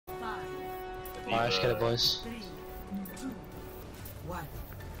Alright, get it, boys.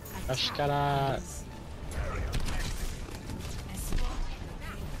 Let's get it.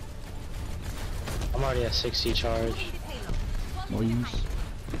 I'm already at 60 charge.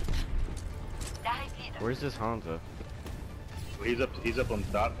 Where's this Hanzo? He's up on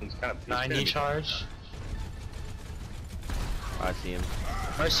top. He's kind of 90 charge. I see him.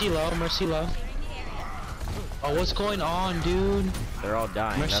 Mercy low, Mercy low. Oh, what's going on, dude? They're all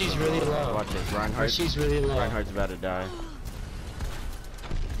dying. Mercy's really low. Watch this. Mercy's really low. Reinhardt's about to die.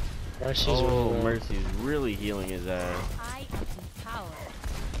 Mercy's really low. Mercy's really healing his ass.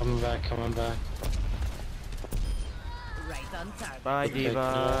 Coming back, coming back. Right on target. Bye,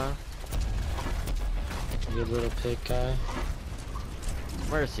 Diva. Good little pick guy.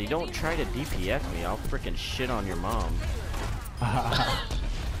 Mercy, don't try to DPS me. I'll freaking shit on your mom.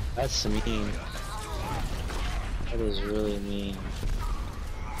 That's mean. That is really mean.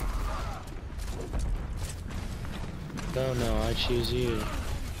 No, I choose you.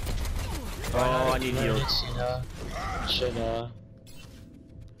 Oh, I need heals. Shit,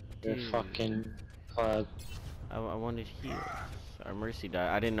 you're fucking pleb. I wanted heals. Our Mercy died.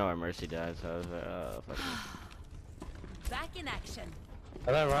 I didn't know our Mercy died, so I was like, fucking. Back in action.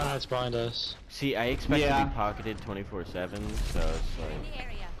 I thought Reinhardt's behind us. See, I expect to be pocketed 24/7, so it's like.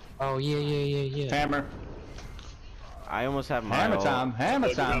 Oh yeah. Hammer. I almost have my Hammer time. Hammer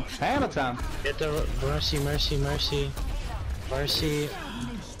time. Hammer time. Get the Mercy.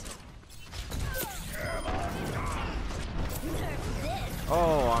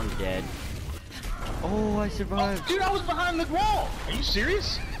 Oh, I'm dead. Oh, I survived. Oh, dude, I was behind the wall. Are you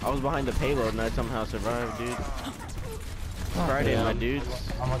serious? I was behind the payload and I somehow survived, dude. Friday, my dudes.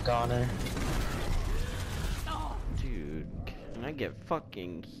 I'm a goner. Dude, can I get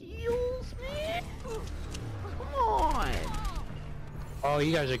fucking heals, man? Come on. Oh,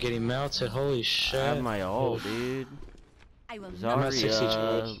 you guys are getting melted. Holy shit. I have my ult, dude. Zarya,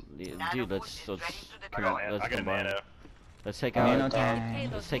 dude, let's combine. Let's take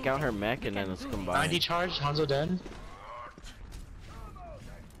out her mech and then let's combine. 90 charge, Hanzo dead.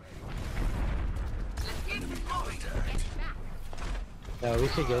 Yeah, we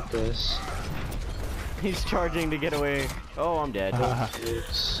could get this. He's charging to get away. Oh, I'm dead.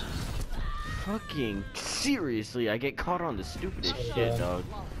 Oops. Fucking seriously, I get caught on the stupidest shit, dog.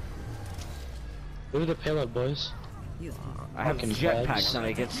 Look at the payload, boys. I have jetpacks and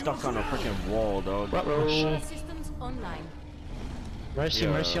I get stuck on a freaking wall, dog. Systems online. Mercy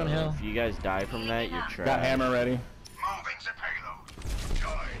on hill. If you guys die from that, you're trash. Got hammer ready.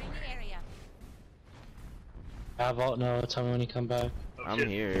 I have ult now. Tell me when you come back. I'm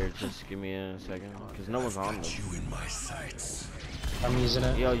here. Just give me a second, cause no one's on me. I'm using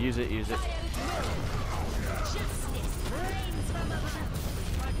it. Yo, use it.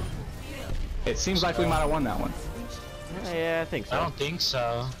 It seems like we might have won that one. Yeah, I think so. I don't think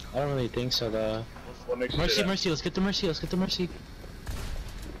so. I don't really think so though. Mercy. Let's get the Mercy.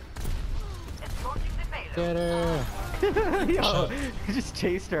 Get her. Yo, he just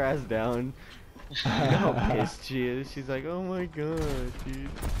chased her ass down. How pissed she is. She's like, oh my god, dude.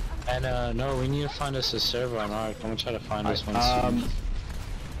 And no, we need to find us a server on Arc. I'm gonna try to find us one soon.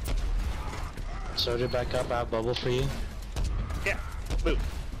 Soldier back up. I have bubble for you. Yeah. Move.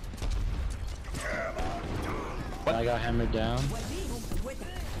 I got hammered down.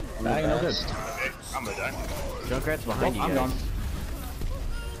 I'm good. Okay, I'm gonna die. Junkrat's behind you. I'm gone.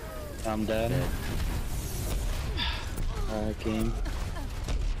 I'm dead. Game.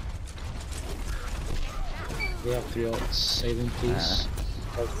 We have 3 ults. Save him, please.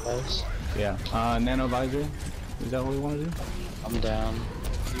 Close. Yeah. Nano visor. Is that what we want to do? I'm down.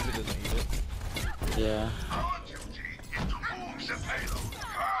 Eva doesn't eat it. Yeah.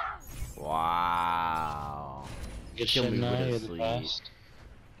 Wow. Good Kill shit me now, with a you're the sleep. best.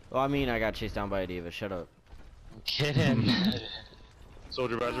 Well, I mean, I got chased down by a diva. Shut up. I'm kidding.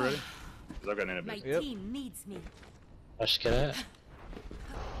 Soldier visor ready? Cause I've got an My enemy. team needs me. Let's get it.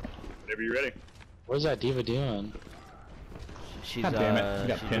 Whenever you're ready. What is that diva doing? She's God damn it. You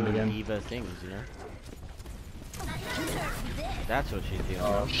got she's pinned doing again. diva things, you know. That's what she's doing.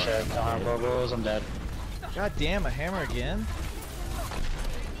 Oh shit, bubbles, I'm dead. God damn, a hammer again?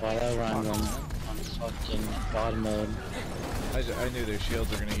 Why that run on fucking god mode? I knew their shields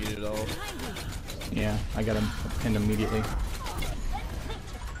were gonna eat it all. Yeah, I got him pinned immediately.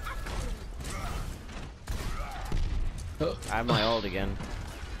 I have my ult again.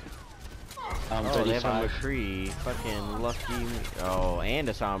 I'm Oh, they have a 35. Mccree. Fucking lucky me. Oh, and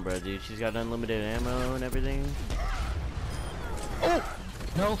a Sombra, dude. She's got unlimited ammo and everything. Oh!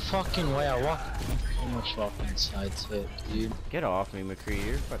 No fucking way, I walked too much fucking side tip, dude. Get off me, Mccree.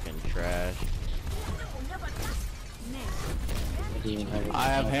 You're fucking trash. I didn't even have I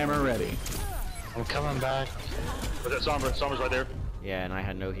have hammer ready. I'm coming back. Was that Sombra? Sombra's right there. Yeah, and I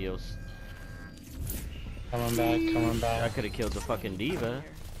had no heals. Coming back. Coming I back. could have killed the fucking diva.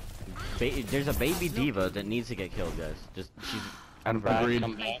 There's a baby diva that needs to get killed, guys. Just she's out of her. Agreed.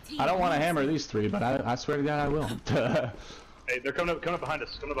 Come back. I don't want to hammer these three, but I swear to God I will. Hey, they're coming up behind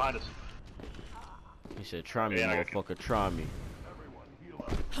us. Coming up behind us. He said, "Try me, Yeah, I- motherfucker, try me."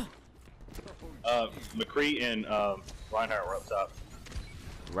 Mccree and Reinhardt were up top.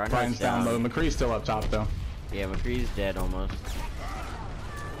 Reinhardt's Brian's down low. Mccree's still up top though. Yeah, McCree's dead almost.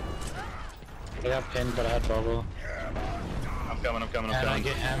 I got pinned, but I had bubble. I'm coming. And I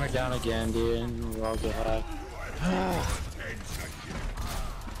get hammered down again, dude. And we all get hacked.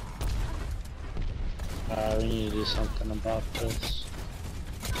 We need to do something about this.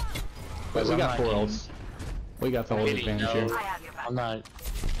 But we I'm got not 4 getting- ults. We got the whole Really, advantage no. here. I'm not. I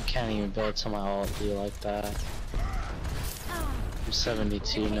can't even build to my ulti like that. I'm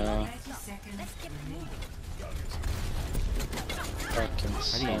 72 now. Fucking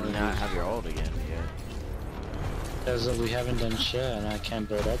How do you not have your ult again? Yeah. Because we haven't done shit and I can't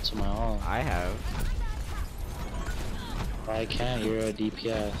build up to my ult. I have. I can't, you're a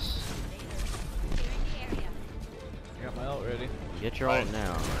DPS. I got my ult ready. Get your ult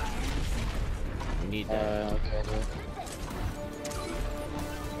now. We need that. Okay, dude.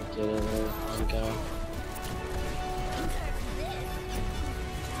 Get it, there we go.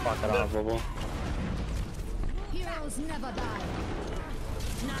 Fuck it off, bubble. Heroes never die.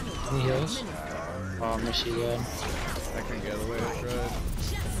 Any heals? Oh, Michi good. I can get away, I tried.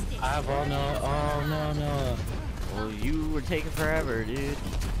 I have all no. Oh, no. Well, you were taking forever, dude.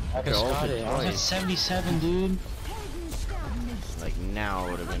 I could've just got ulted it. I was at twice. 77, dude. Like now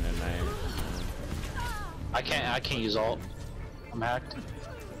would have been a nice. I can't use ult. I'm hacked.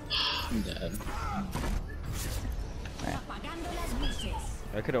 I'm dead.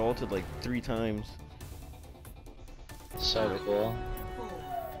 I could have ulted like 3 times. So cool.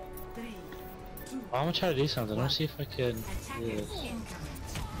 Oh, I'm gonna try to do something. Let's see if I could do this.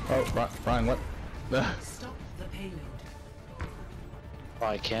 Oh, Brian, what? Oh,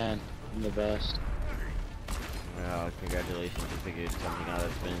 I can. I'm the best. Well, congratulations, you figured something out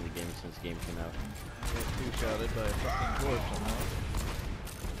that's been in the game since the game came out. I got 2-shotted by a fucking torch somehow.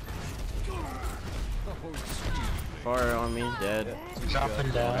 Phara on me, dead. Dropping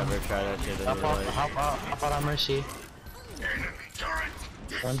down. Never try that shit in real life. How about on Mercy?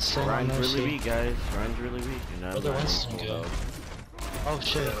 Winston on Ryan's really Mercy. weak, guys. Ryan's really weak. You're not Where'd the letting him Winston pull go? out. Oh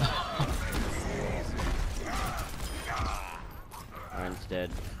shit. Ryan's dead.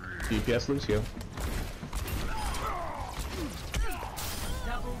 DPS Lucio.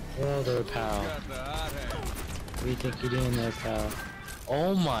 Whoa there, pal. What do you think you're doing there, pal?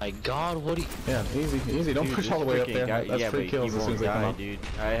 Oh my god, what do you... Yeah, easy. Don't Dude, push this all the way up freaking there. guy- That's yeah, 3 but kills he as soon won't as they come die, up. dude.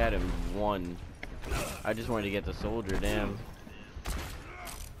 I had him 1. I just wanted to get the soldier, damn.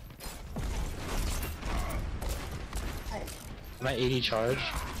 Am I 80 charge?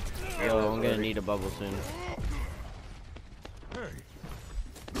 Yo, I'm gonna need a bubble soon.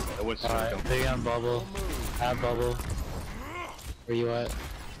 That was Alright, big on bubble. Add bubble. Where you at?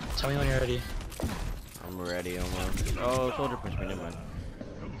 Tell me when you're ready. I'm ready almost. Oh, soldier pushed me, never mind.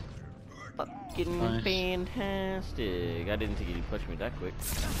 Fucking Nice. fantastic. I didn't think he'd push me that quick.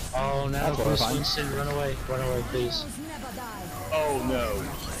 Oh no, That's Bruce horrifying. Winston, run away, please. Oh no.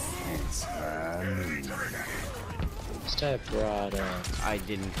 Step right up. I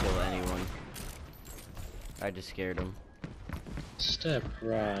didn't kill anyone. I just scared him. Step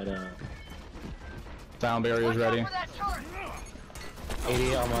right up. Sound barrier's ready.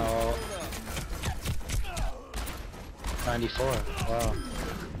 80 on my ult. 94. Wow.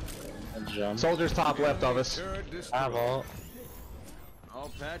 A jump. Soldiers top left of us. I have ult.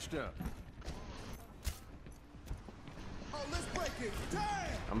 All patched up.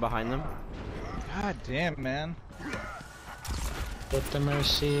 I'm behind them. God damn, man. Get the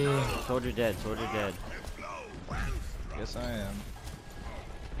mercy. Soldier dead, soldier dead. Guess I am.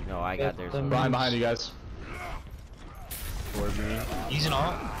 No, I got Get there. them- Brian behind you guys. Toward me. He's an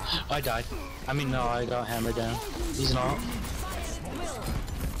ult. I died. I mean, no, I got hammered down. He's an ult.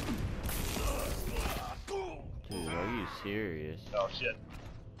 Dude, are you serious? Oh shit.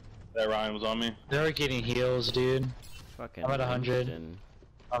 That Ryan was on me. They're getting heals, dude. Fucking I'm at 100. Winston.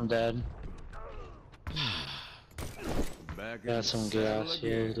 I'm dead. Back Got some good ass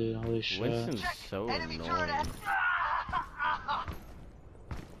here, dude. Holy shit. Winston's so annoying.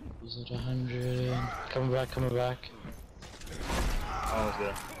 He's at 100. Coming back, coming back. Almost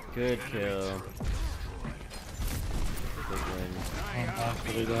there. Good kill. Big win. I'm back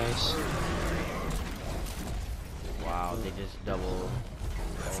for you guys. Wow. Wow, they just double.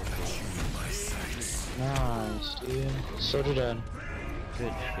 Nice, dude. Soldier dead.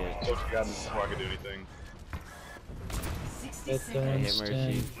 Good shit. Soldier got me before I could do anything. Hit the I hit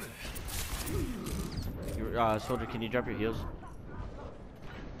Mercy. instant. Soldier, can you drop your heels?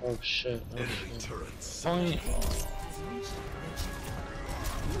 Oh shit. Oh shit. Point.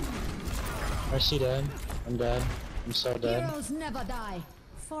 Mercy dead. I'm dead. I'm so dead. Heroes never die.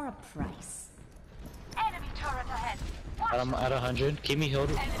 For a price. I'm at 100. Keep me healed,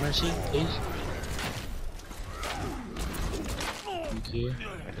 Mercy, please. Thank you.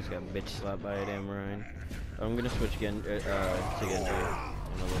 I just got bitch slapped by a damn Ryan. I'm gonna switch again to Genji in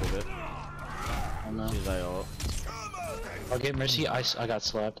a little bit. I know. As soon as I ult. I'll get Mercy. I got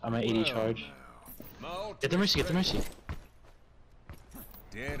slapped. I'm at 80 charge. Get the Mercy. Get the Mercy.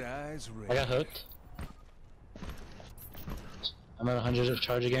 Dead eyes I ready. got hooked. I'm at 100 of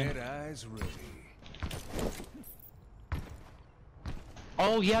charge again. Dead eyes ready.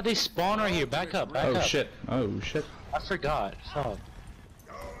 Oh yeah, they spawn right here. Back up. Back Oh up. shit. Oh shit. I forgot. Fuck.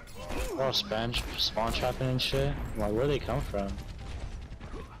 Oh, spawn trapping and shit. Like, where they come from?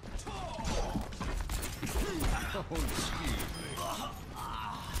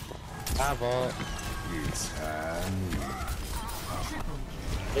 I vault.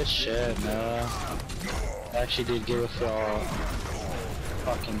 Good shit, man. I actually did give a y'all.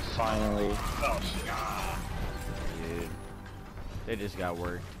 Fucking finally. Dude. They just got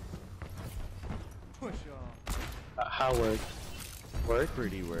worked. How worked? Work?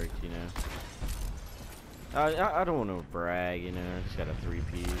 Pretty worked, you know. I don't want to brag, you know. I just got a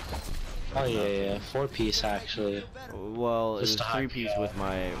 3-piece. Oh yeah, yeah. 4-piece actually. Well, it was Just to hype 3-piece you with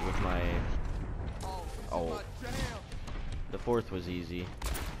my ult. The 4th was easy.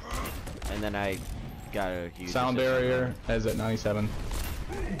 And then I got a huge Sound assist on barrier is at 97.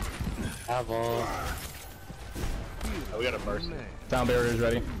 I vault. Oh, we got a burst. Sound barrier is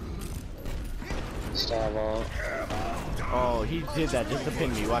ready. Star vault. that. Oh, he did that just to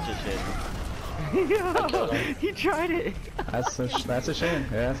pin me. Watch this shit. Yo, he tried it. That's a shame.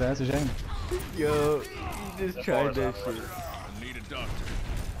 Yeah, that's a shame. Yo, he just tried that shit. I need a doctor.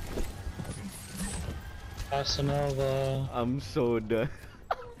 Casanova. I'm so done.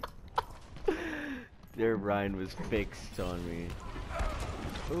 Their Ryan was fixed on me.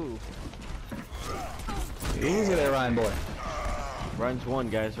 Ooh. Easy there, Ryan boy. Ryan's one,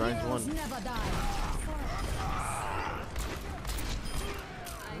 guys. Ryan's one. Never die.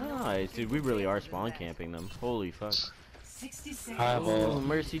 Nice, dude. We really are spawn camping them. Holy fuck. I Oh, vault.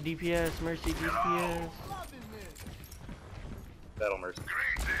 mercy DPS. Mercy DPS. Battle mercy.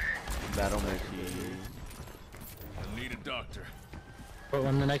 Battle mercy. I need a doctor. But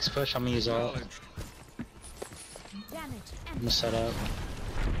when the next push, I'm gonna use ult. Knowledge. Damage I'm and gonna set up.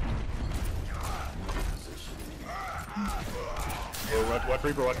 Oh, what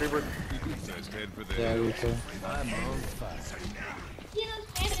Reaper? What Reaper? Just head for the Yeah, hill. Reaper.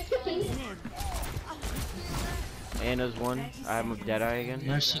 Anna's one. I'm a Deadeye again.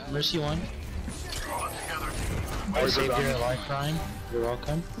 Mercy one. I saved your life, Ryan. You're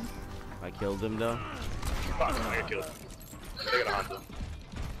welcome. I killed him though. Fuck, I got killed. They got a Hanzo.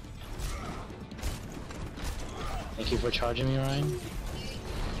 Thank you for charging me, Ryan.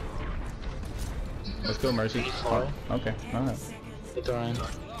 Let's go, Mercy. Oh, okay. Alright. hit the Ryan.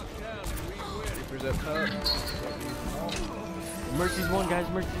 Reaper's up top. Mercy's one, guys.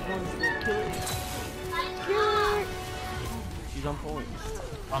 Mercy's one. Kill it. Kill it. She's on point.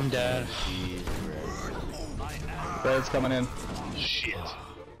 I'm dead. Jeez, Red's coming in. Shit.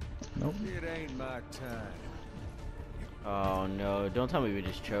 Nope. It ain't my time. oh no! Don't tell me we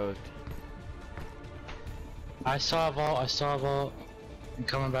just choked. I saw a vault. I saw a vault. I'm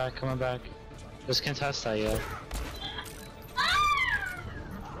coming back. Coming back. Let's contest that, yeah.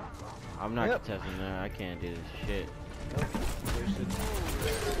 I'm not contesting that. I can't do this shit.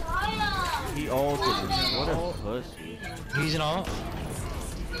 He ulted me. What a pussy. He's in ult.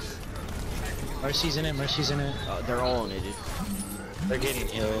 Mercy's in it. Mercy's in it. They're all in it, dude. They're getting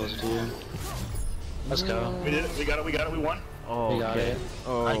heals, dude. Let's go. We did it. We got it. We got it. We won. Oh, We got okay. it.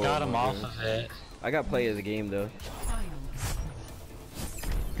 Oh, I got him off okay. of it. I got play of the game though.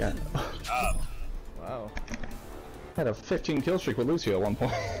 Got Wow. had a 15 kill streak with Lucio at one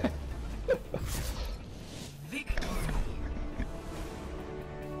point.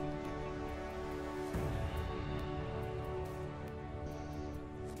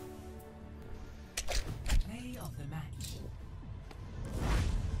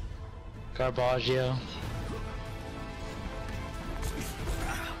 Garbaggio.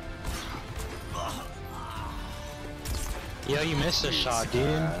 Yo, you missed a shot, dude.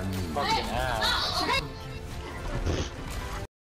 Fucking ass.